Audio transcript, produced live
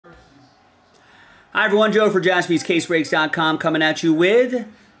Hi everyone, Joe for JaspysCaseBreaks.com coming at you with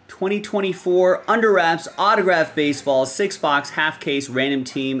 2024 Under Wraps Autograph Baseball 6-box half case random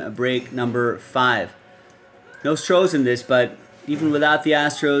team break number 5. No Stros in this, but even without the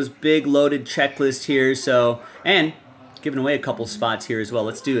Astros, big loaded checklist here. And giving away a couple spots here as well.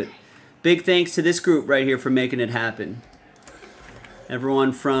 Let's do it. Big thanks to this group right here for making it happen.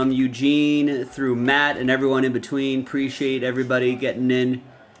 Everyone from Eugene through Matt and everyone in between. Appreciate everybody getting in.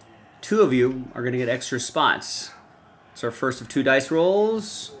 2 of you are going to get extra spots. It's our first of 2 dice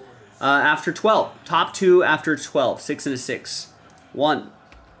rolls after 12. Top 2 after 12. 6 and a 6. 1,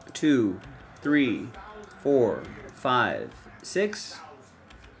 2, 3, 4, 5, 6,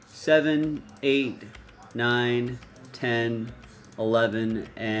 7, 8, 9, 10, 11,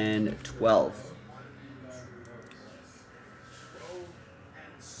 and 12.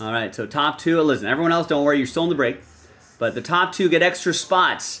 All right, so top 2. Listen, everyone else, don't worry, you're still in the break. But the top 2 get extra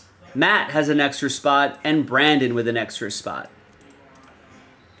spots. Matt has an extra spot, and Brandon with an extra spot.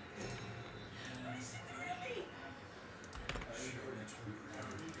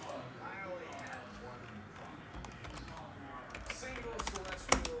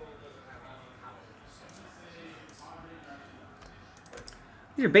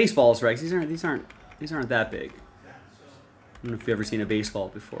 These are baseballs, Rex. These aren't that big. I don't know if you've ever seen a baseball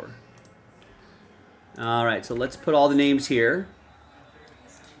before. All right, so let's put all the names here.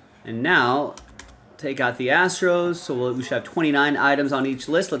 And now, take out the Astros, so we should have 29 items on each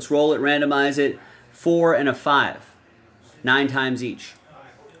list. Let's roll it, randomize it, 4 and a 5. 9 times each.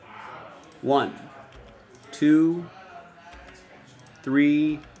 1, 2,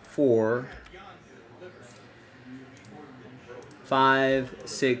 3, 4, 5,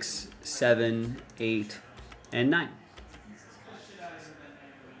 6, 7, 8, and 9.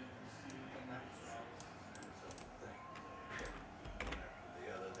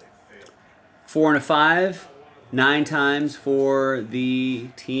 Four and a 5, 9 times for the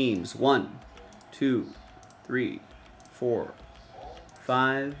teams. 1, 2, 3, 4,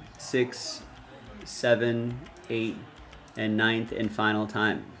 5, 6, 7, 8, and 9th and final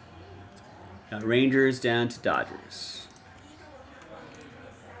time. Got Rangers down to Dodgers.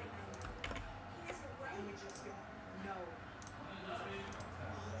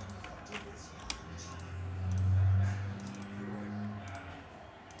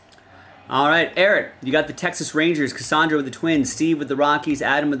 All right, Eric, you got the Texas Rangers, Cassandra with the Twins, Steve with the Rockies,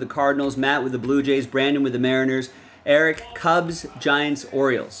 Adam with the Cardinals, Matt with the Blue Jays, Brandon with the Mariners, Eric, Cubs, Giants,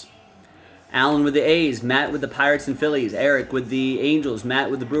 Orioles. Alan with the A's, Matt with the Pirates and Phillies, Eric with the Angels,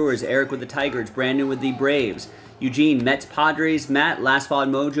 Matt with the Brewers, Eric with the Tigers, Brandon with the Braves, Eugene, Mets, Padres, Matt, Last Spot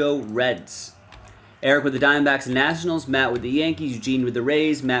Mojo, Reds. Eric with the Diamondbacks and Nationals, Matt with the Yankees, Eugene with the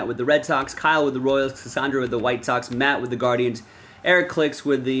Rays, Matt with the Red Sox, Kyle with the Royals, Cassandra with the White Sox, Matt with the Guardians, Eric clicks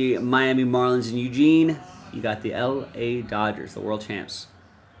with the Miami Marlins, and Eugene, you got the LA Dodgers, the world champs.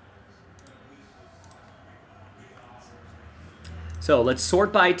 So let's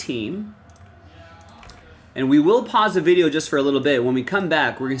sort by team. And we will pause the video just for a little bit. When we come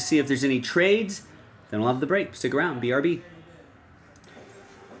back, we're going to see if there's any trades. Then we'll have the break. Stick around. BRB.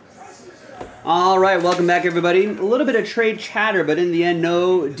 All right, welcome back, everybody. A little bit of trade chatter, but in the end,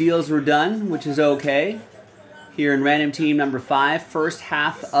 no deals were done, which is okay. Here in random team number 5, first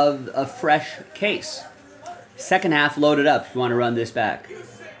half of a fresh case. Second half loaded up if you want to run this back.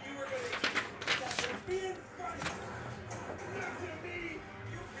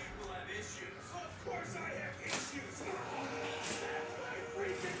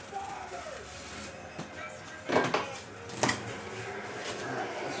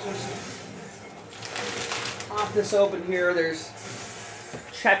 Pop this open here. There's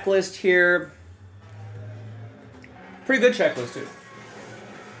a checklist here. Pretty good checklist too.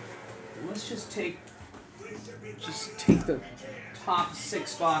 Let's just take the top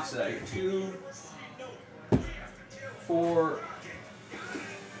 6 boxes out here. 2, 4,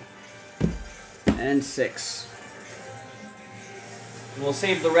 and 6. And we'll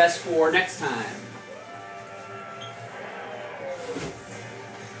save the rest for next time.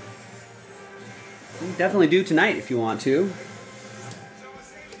 You can definitely do tonight if you want to.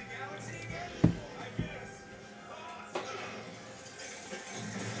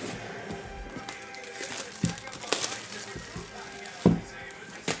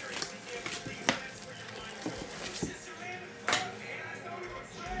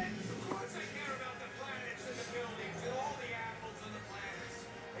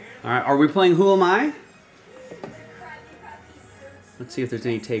 All right, are we playing Who Am I? Let's see if there's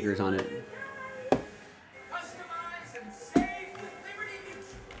any takers on it.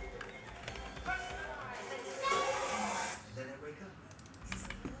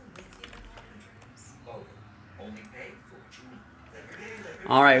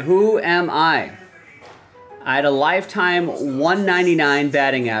 All right, who am I? I had a lifetime 199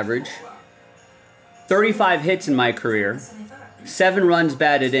 batting average, 35 hits in my career, 7 runs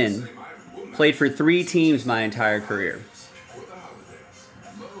batted in, played for 3 teams my entire career.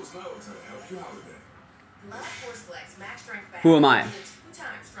 Who am I?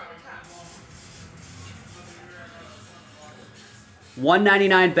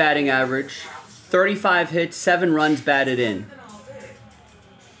 199 batting average, 35 hits, 7 runs batted in.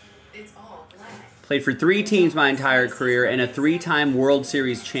 Played for 3 teams my entire career and a 3-time World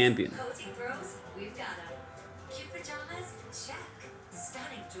Series champion.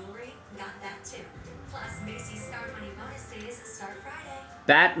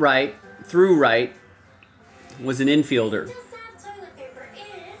 Bat right, through right, was an infielder.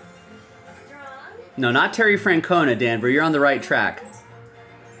 No, not Terry Francona, Danver. You're on the right track.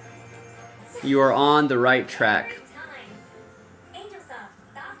 You are on the right track.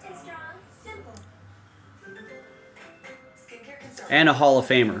 And a Hall of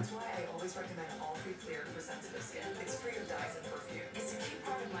Famer.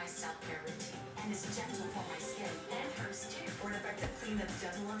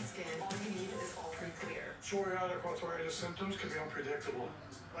 Short arthritis symptoms can be unpredictable.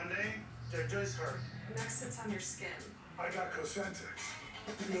 Monday, they're just hurt. Next, it's on your skin. I got Cosentix.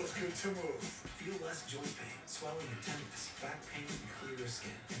 Feels good to move. Feel less joint pain, swelling and tenderness, back pain, and clearer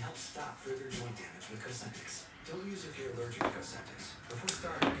skin. And help stop further joint damage with Cosentix. Don't use if you're allergic to Cosentix. Before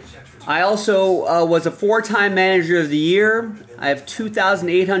starting, get checked for... I also was a 4-time Manager of the Year. I have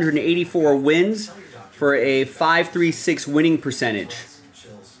 2,884 wins for a .536 winning percentage.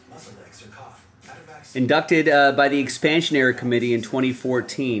 Inducted by the Expansion Era Committee in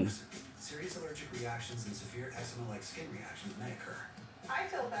 2014. Serious allergic reactions and severe eczema-like skin reactions may occur. I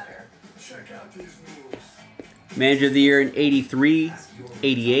feel better. Check out these moves. Manager of the Year in 83,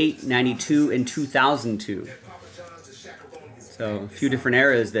 88, 92, and 2002. So a few different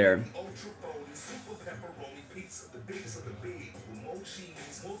eras there.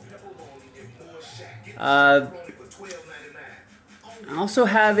 I also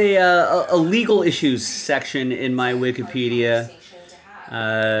have a legal issues section in my Wikipedia.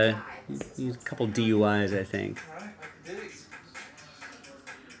 A couple DUIs, I think.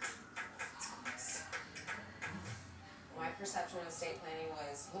 My perception of estate planning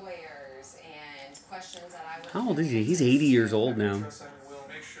was lawyers and questions that I would... How old is he? He's 80 years old now. Trust and will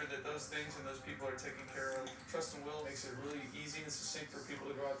make sure that those things and those people are taken care of. Trust and will makes it really easy and succinct for people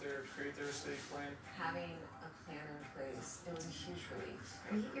to go out there and create their estate plan. Having a planner in place, it was a huge relief.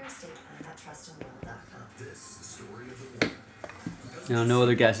 Read your estate plan at trustandwill.com. This is the story of the one. No, no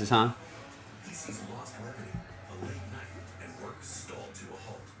other guesses, huh? He sees lost levity, a late night, and work stalled to a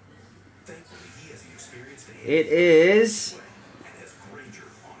halt. Thankfully, he has the experience to handle It is... and has Granger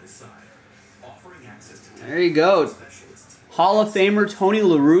on his side, offering access to There you go. specialists Hall of Famer Tony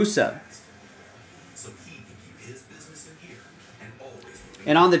La Russa. so he can keep his business in gear and always moving.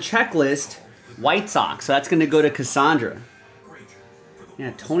 And on the checklist, White Sox. So that's going to go to Cassandra. Granger for the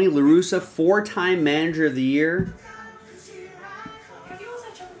Yeah, Tony La Russa, 4-time Manager of the Year. Have you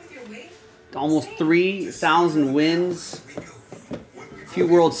also trouble with your weight? Almost 3,000 wins. A few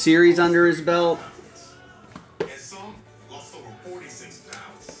World Series under his belt. And some lost over 46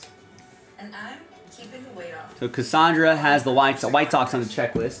 pounds. And I'm keeping the weight off. So Cassandra has the White Sox on the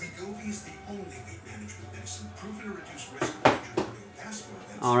checklist. Wegovy is the only weight management medicine proven to reduce risk of major cardiovascular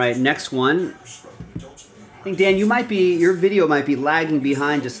events. All right, next one. I think, Dan, your video might be lagging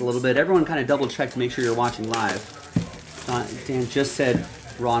behind just a little bit. Everyone kind of double check to make sure you're watching live. Dan just said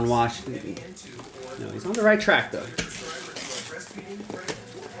Ron Washington. No, he's on the right track, though.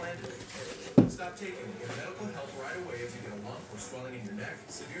 Stop taking it. Get medical help right away if you get a lump or swelling in your neck,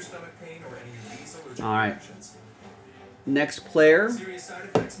 severe stomach pain, or any of these allergic All right. reactions. Next player, Serious side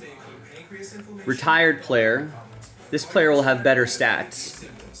effects may include pancreas inflammation. retired player. This player will have better stats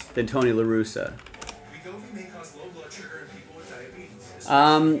than Tony La Russa. Wegovy may cause low blood sugar in people with diabetes.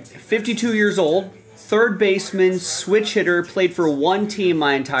 52 years old, third baseman, switch hitter, played for 1 team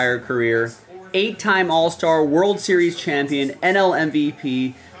my entire career, 8-time All-Star, World Series champion, NL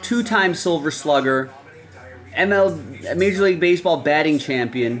MVP, 2-time Silver Slugger, Major League Baseball batting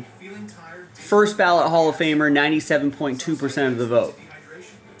champion, first ballot Hall of Famer, 97.2% of the vote.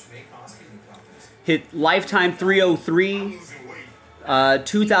 Hit lifetime 303,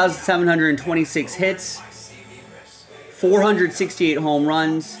 2,726 hits, 468 home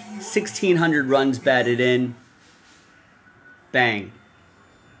runs, 1,600 runs batted in. Bang.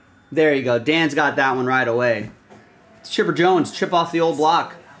 There you go. Dan's got that one right away. It's Chipper Jones, chip off the old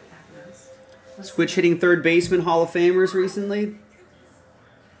block. Switch hitting third baseman Hall of Famers recently.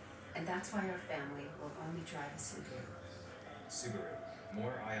 And that's why our family will only drive a Subaru. Subaru.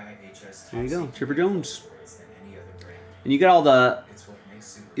 More IIHS. There you go, Chipper Jones. Than any other brand. And you got all the, It's what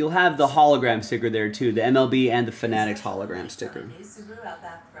makes Subaru. you'll have the hologram sticker there too, the MLB and the Fanatics hologram sticker. New Subaru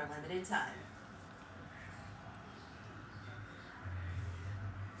Outback for a limited time.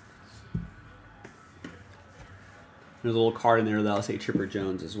 There's a little card in there that'll say Chipper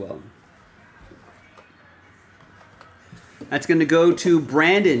Jones as well. That's going to go to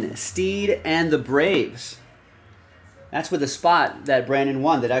Brandon, Steed, and the Braves. That's with a spot that Brandon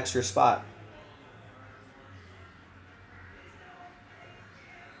won, that extra spot.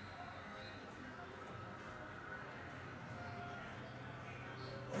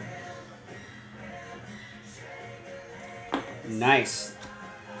 Nice.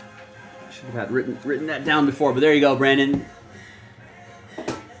 Should have had written that down before, but there you go, Brandon.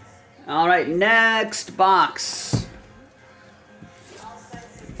 All right, next box.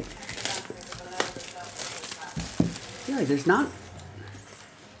 Yeah, there's not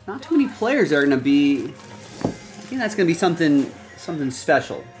too many players that are going to be. I think that's going to be something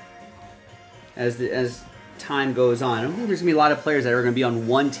special as time goes on. I don't think there's going to be a lot of players that are going to be on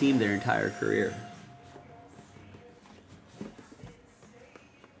one team their entire career.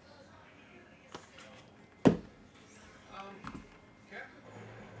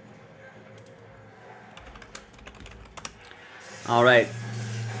 All right,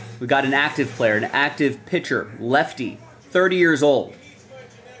 we got an active player, an active pitcher, lefty, 30 years old.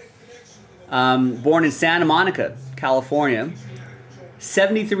 Born in Santa Monica, California.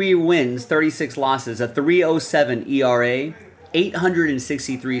 73 wins, 36 losses, a 3.07 ERA,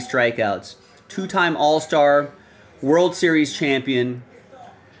 863 strikeouts, two-time All-Star, World Series champion,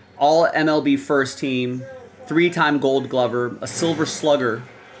 all MLB first team, three-time Gold Glover, a Silver Slugger,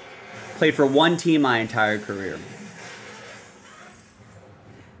 played for one team my entire career.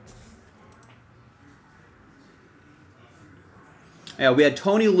 Yeah, we had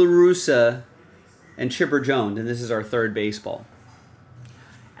Tony La Russa and Chipper Jones, and this is our third baseball.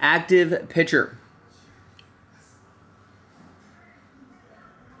 Active pitcher.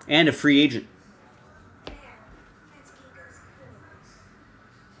 And a free agent.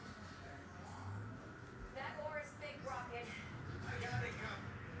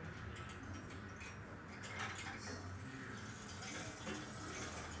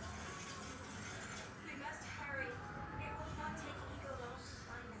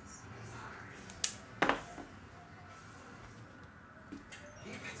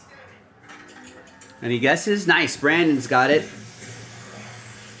 Any guesses? Nice. Brandon's got it.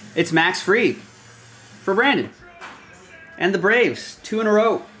 It's Max Fried for Brandon. And the Braves. 2 in a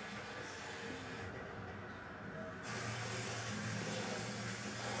row.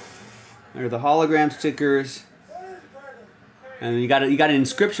 There are the hologram stickers. And you got an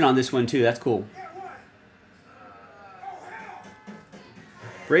inscription on this one too. That's cool.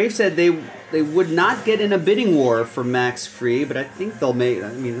 Braves said they would not get in a bidding war for Max Fried, but I think they'll make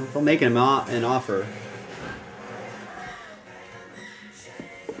him an offer.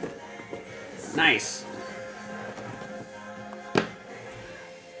 Nice.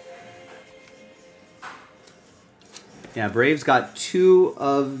 Yeah, Braves got 2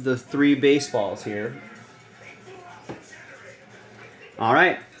 of the 3 baseballs here. All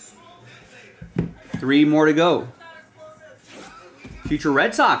right. 3 more to go. Future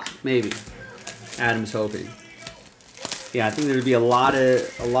Red Sox, maybe. Adam's hoping. Yeah, I think there'd be a lot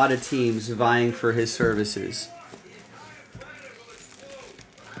of teams vying for his services.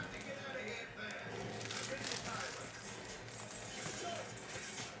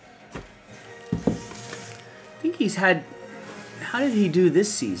 I think he's had. How did he do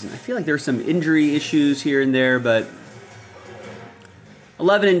this season? I feel like there's some injury issues here and there, but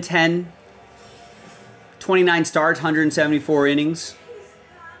 11-10, 29 starts, 174 innings.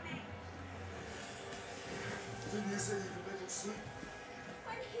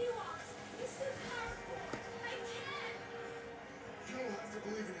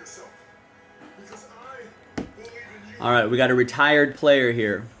 All right, we got a retired player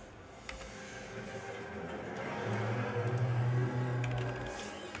here.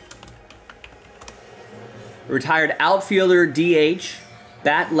 A retired outfielder, DH,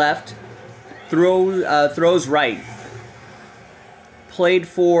 bat left, throws right. Played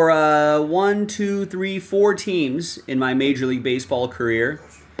for 4 teams in my Major League Baseball career.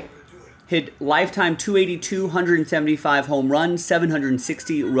 Hit lifetime 282, 175 home runs,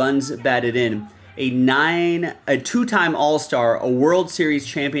 760 runs batted in. A 2-time All-Star, a World Series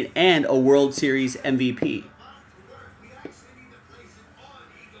champion, and a World Series MVP.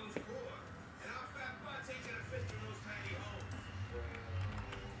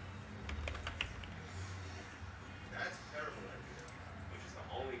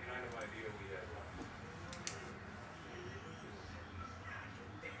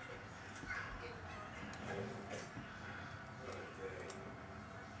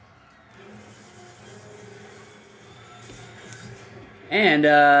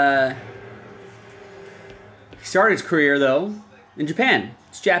 And he started his career, though, in Japan.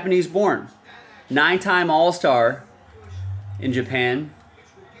 He's Japanese born. 9-time All-Star in Japan.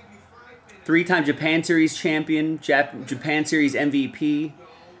 3-time Japan Series champion, Japan Series MVP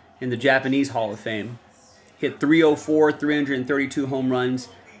in the Japanese Hall of Fame. Hit 304, 332 home runs,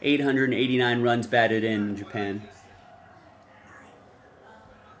 889 runs batted in Japan.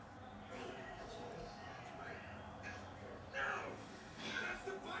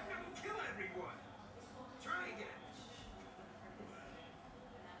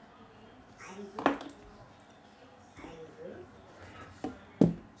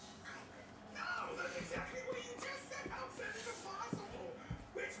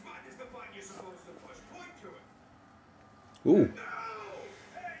 Ooh.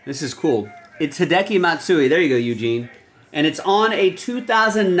 This is cool. It's Hideki Matsui. There you go, Eugene. And it's on a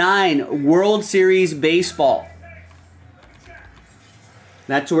 2009 World Series baseball.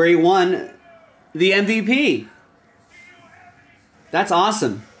 That's where he won the MVP. That's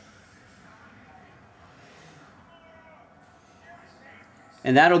awesome.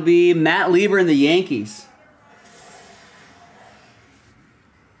 And that'll be Matt Lieber and the Yankees.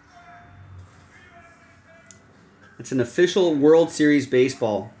 It's an official World Series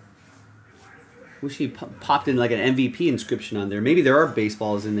baseball. Wish he popped in like an MVP inscription on there. Maybe there are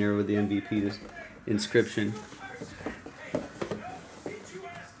baseballs in there with the MVP inscription.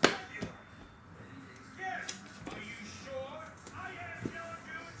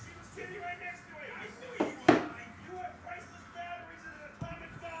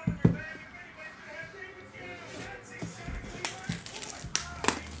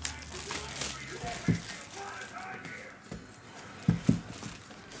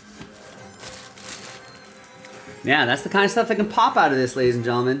 Yeah, that's the kind of stuff that can pop out of this, ladies and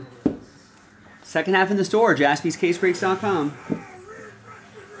gentlemen. Second half in the store, jaspyscasebreaks.com.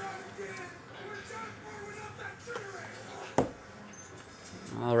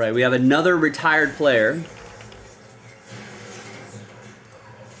 All right, we have another retired player.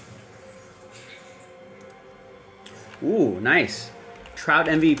 Ooh, nice. Trout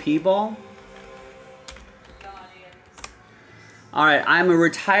MVP ball. All right, I'm a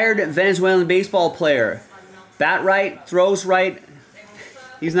retired Venezuelan baseball player. Bat right, throws right.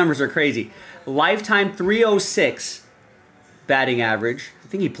 These numbers are crazy. Lifetime 306 batting average. I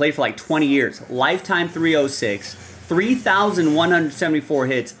think he played for like 20 years. Lifetime 306. 3,174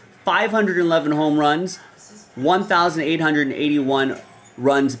 hits. 511 home runs. 1,881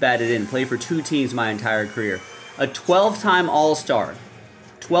 runs batted in. Played for 2 teams my entire career. A 12-time All-Star.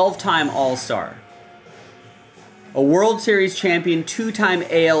 12-time All-Star. A World Series champion, 2-time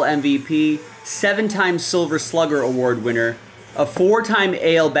AL MVP, 7-time Silver Slugger Award winner, a 4-time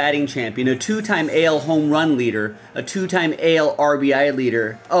AL batting champion, a 2-time AL home run leader, a 2-time AL RBI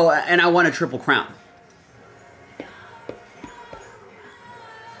leader. Oh, and I won a Triple Crown.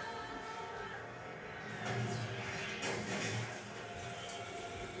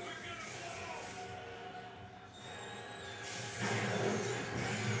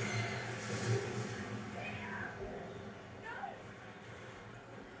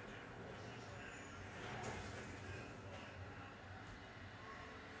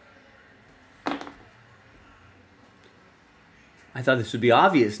 I thought this would be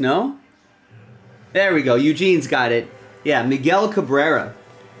obvious, no? There we go. Eugene's got it. Yeah, Miguel Cabrera.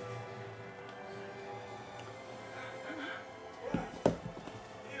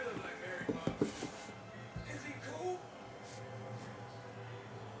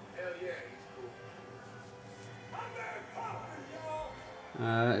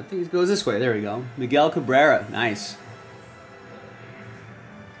 I think it goes this way. There we go. Miguel Cabrera. Nice.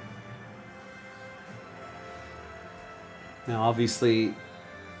 Now, obviously,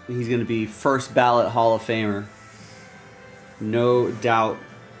 he's going to be first ballot Hall of Famer. No doubt.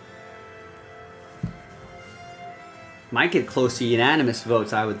 Might get close to unanimous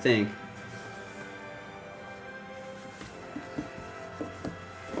votes, I would think.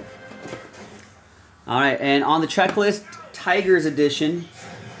 All right, and on the checklist, Tigers edition.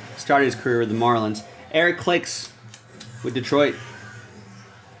 Started his career with the Marlins. Eric Clicks with Detroit.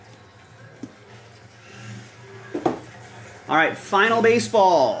 All right, final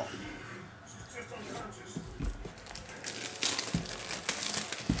baseball.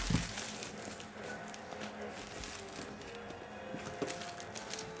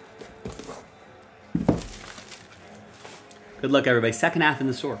 Good luck, everybody. Second half in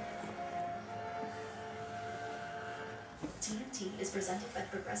the store. TNT is presented by the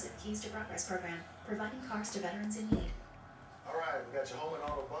Progressive Keys to Progress program, providing cars to veterans in need. All right, we got your home and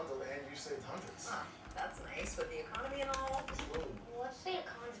auto bundle, and you saved hundreds. That's nice with the economy and all. What's the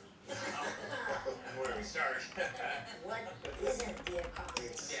economy? Where do we start? What isn't the economy?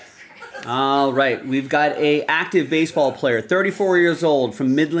 All right, we've got a active baseball player, 34 years old,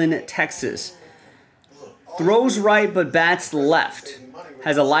 from Midland, Texas. Throws right but bats left.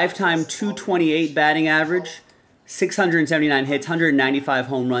 Has a lifetime .228 batting average, 679 hits, 195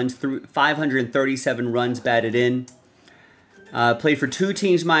 home runs, 537 runs batted in. Played for 2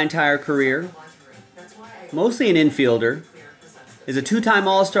 teams my entire career. Mostly an infielder. Is a 2-time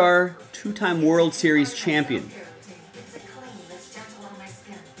All-Star, 2-time World Series champion. It's a clean that's gentle on my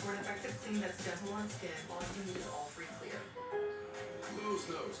skin. For an effective clean that's gentle on skin, all you need is all free clear. Lowe's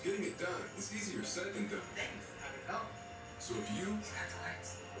knows getting it done is easier said than done. Thanks. How can I help? So if you,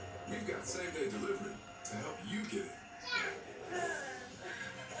 we've got same-day delivery to help you get it.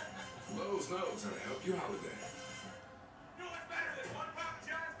 Lowe's knows how to help you holiday.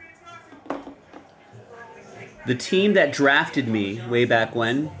 The team that drafted me way back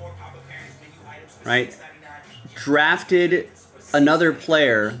when, right, drafted another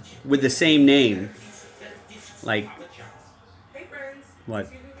player with the same name, like, Hey friends.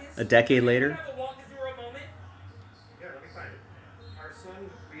 what, a decade later? Yeah, let me find it. Our son,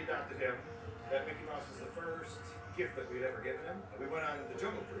 we adopted him. That Mickey Mouse was the first gift that we'd ever given him. We went on the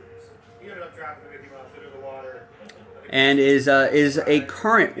Jungle Cruise. He ended up dropping the Mickey Mouse into the water. And is a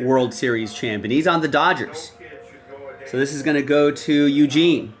current World Series champion. He's on the Dodgers. So this is going to go to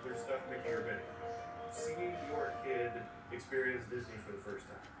Eugene. There's stuff Mickey or Minnie. Seeing your kid experience Disney for the first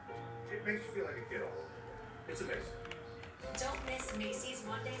time, it makes you feel like a kid all over. It's amazing. Don't miss Macy's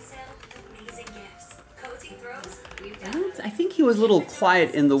one-day sale. Amazing gifts. Cozy throws. We've got I think he was a little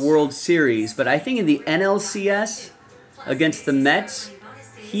quiet in the World Series, but I think in the NLCS against the Mets,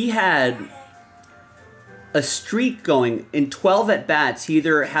 he had a streak going. In 12 at-bats, he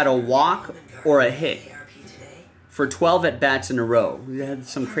either had a walk or a hit for 12 at-bats in a row. He had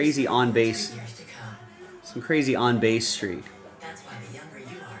some crazy on-base streak. That's why the younger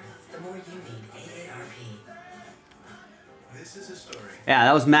you are, the more you need AARP. This is a story Yeah,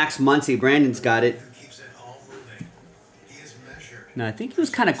 that was Max Muncy. Brandon's got it. that keeps it all moving. He is measured. No, I think he was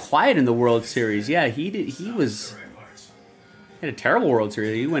kind of quiet in the World Series. Yeah, he did. He had a terrible World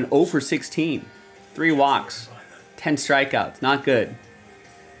Series. He went 0 for 16. 3 walks, 10 strikeouts. Not good.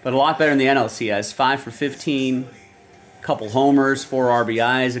 But a lot better in the NLCS. 5 for 15. Couple homers, 4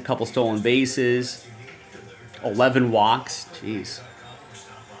 RBIs, a couple stolen bases, 11 walks. Jeez.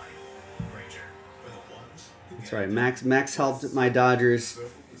 That's right. Max helped my Dodgers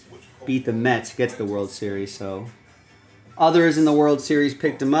beat the Mets, get to the World Series. So others in the World Series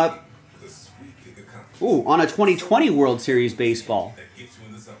picked him up. Ooh, on a 2020 World Series baseball.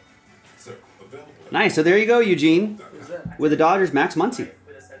 Nice. So there you go, Eugene. With the Dodgers, Max Muncy.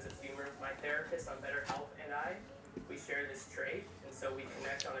 With a sense of humor, my therapist on Better Health and I, we share this trait, and so we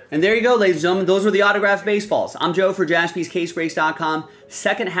connect on it. And there you go, ladies and gentlemen. Those were the autographed baseballs. I'm Joe for JaspysCaseBreaks.com.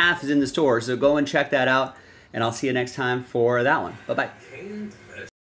 Second half is in the store, so go and check that out. And I'll see you next time for that one. Bye-bye.